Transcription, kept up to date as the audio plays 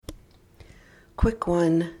Quick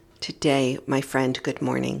one today, my friend. Good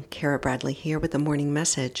morning. Kara Bradley here with the morning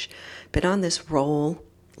message. Been on this roll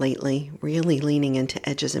lately, really leaning into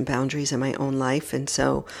edges and boundaries in my own life. And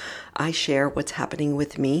so I share what's happening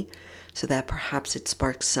with me so that perhaps it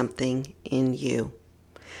sparks something in you.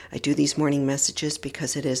 I do these morning messages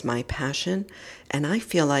because it is my passion and I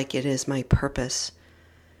feel like it is my purpose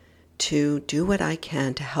to do what I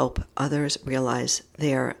can to help others realize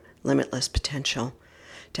their limitless potential,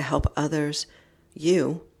 to help others,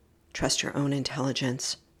 you, trust your own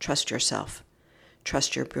intelligence, trust yourself,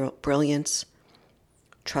 trust your brilliance,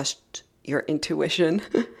 trust your intuition,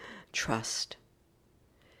 trust.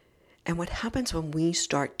 And what happens when we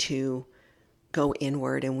start to go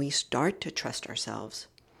inward and we start to trust ourselves,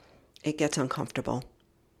 it gets uncomfortable.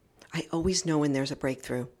 I always know when there's a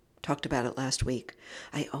breakthrough. Talked about it last week.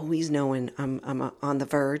 I always know when I'm on the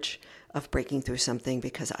verge of breaking through something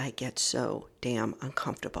because I get so damn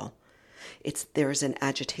uncomfortable. There's an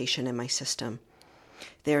agitation in my system.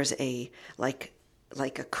 There's like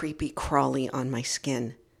a creepy crawly on my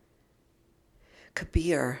skin.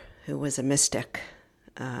 Kabir, who was a mystic,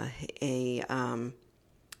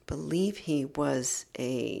 believe he was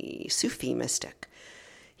a Sufi mystic.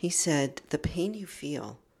 He said, the pain you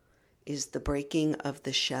feel is the breaking of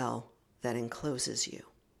the shell that encloses you.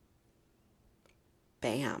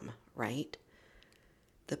 Bam, right?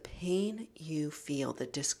 The pain you feel, the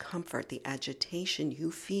discomfort, the agitation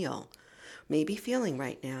you feel, maybe feeling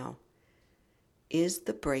right now, is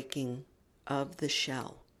the breaking of the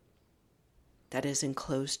shell that has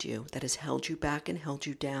enclosed you, that has held you back and held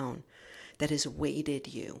you down, that has weighted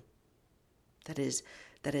you, that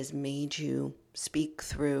has made you speak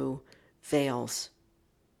through veils,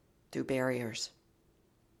 through barriers,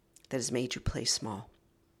 that has made you play small.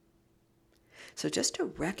 So just to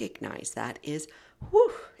recognize that is,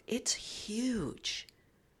 it's huge.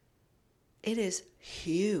 It is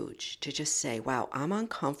huge to just say, wow, I'm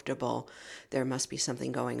uncomfortable. There must be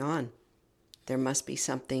something going on. There must be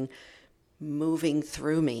something moving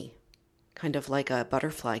through me, kind of like a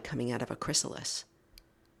butterfly coming out of a chrysalis.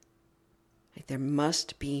 Like there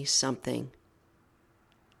must be something,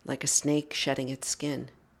 like a snake shedding its skin.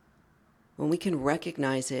 When we can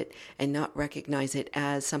recognize it and not recognize it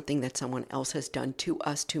as something that someone else has done to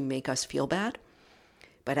us to make us feel bad,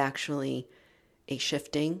 but actually a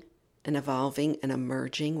shifting, an evolving, an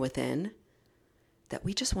emerging within that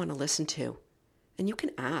we just want to listen to. And you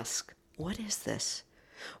can ask, what is this?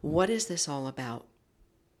 What is this all about?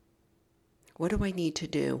 What do I need to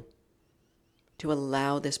do to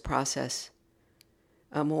allow this process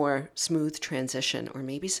a more smooth transition? Or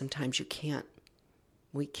maybe sometimes you can't.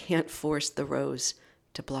 We can't force the rose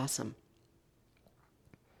to blossom.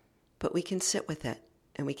 But we can sit with it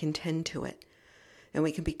and we can tend to it and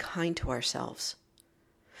we can be kind to ourselves.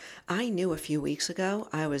 I knew a few weeks ago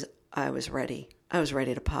I was ready. I was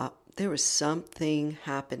ready to pop. There was something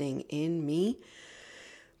happening in me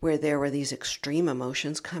where there were these extreme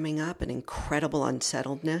emotions coming up, an incredible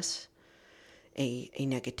unsettledness, a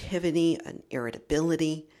negativity, an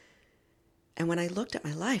irritability. And when I looked at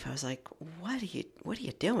my life, I was like, what are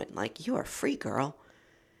you doing? Like, you are free, girl.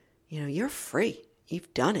 You're free.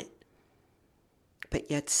 You've done it. But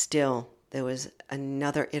yet still, there was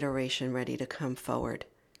another iteration ready to come forward.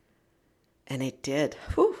 And it did,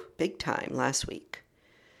 big time last week.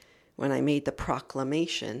 When I made the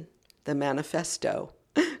proclamation, the manifesto,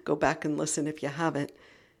 go back and listen if you haven't,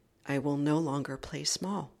 I will no longer play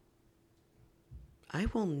small. I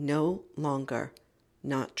will no longer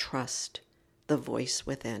not trust the voice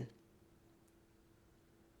within.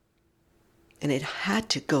 And it had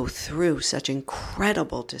to go through such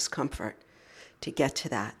incredible discomfort to get to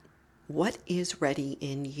that. What is ready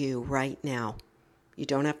in you right now? You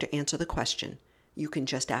don't have to answer the question. You can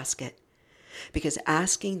just ask it. Because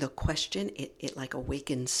asking the question, it like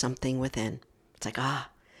awakens something within. It's like,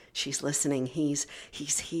 she's listening. He's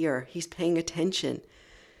here. He's paying attention.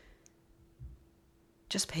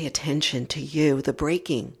 Just pay attention to you, the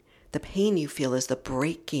breaking. The pain you feel is the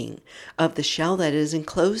breaking of the shell that has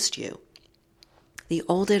enclosed you. The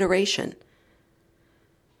old iteration.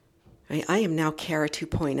 I am now Kara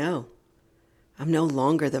 2.0. I'm no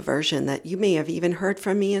longer the version that you may have even heard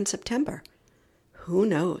from me in September. Who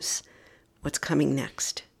knows what's coming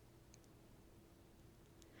next?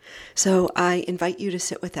 So I invite you to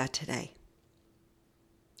sit with that today.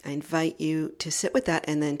 I invite you to sit with that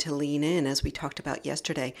and then to lean in, as we talked about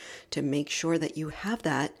yesterday, to make sure that you have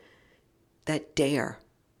that dare.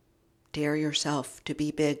 Dare yourself to be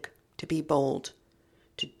big, to be bold,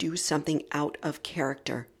 to do something out of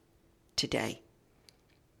character today.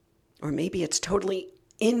 Or maybe it's totally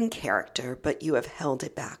in character, but you have held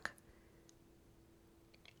it back.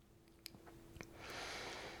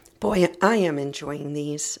 Boy, I am enjoying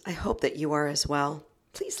these. I hope that you are as well.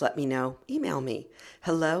 Please let me know. Email me,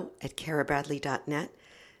 hello@karabradley.net.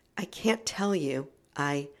 I can't tell you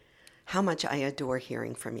how much I adore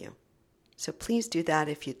hearing from you. So please do that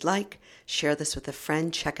if you'd like. Share this with a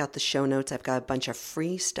friend. Check out the show notes. I've got a bunch of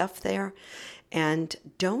free stuff there. And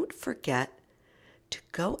don't forget to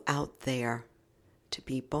go out there, to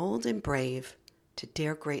be bold and brave, to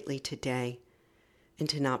dare greatly today, and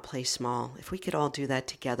to not play small. If we could all do that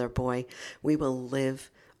together, boy, we will live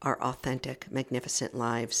our authentic, magnificent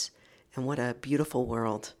lives. And what a beautiful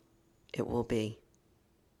world it will be.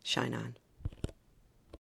 Shine on.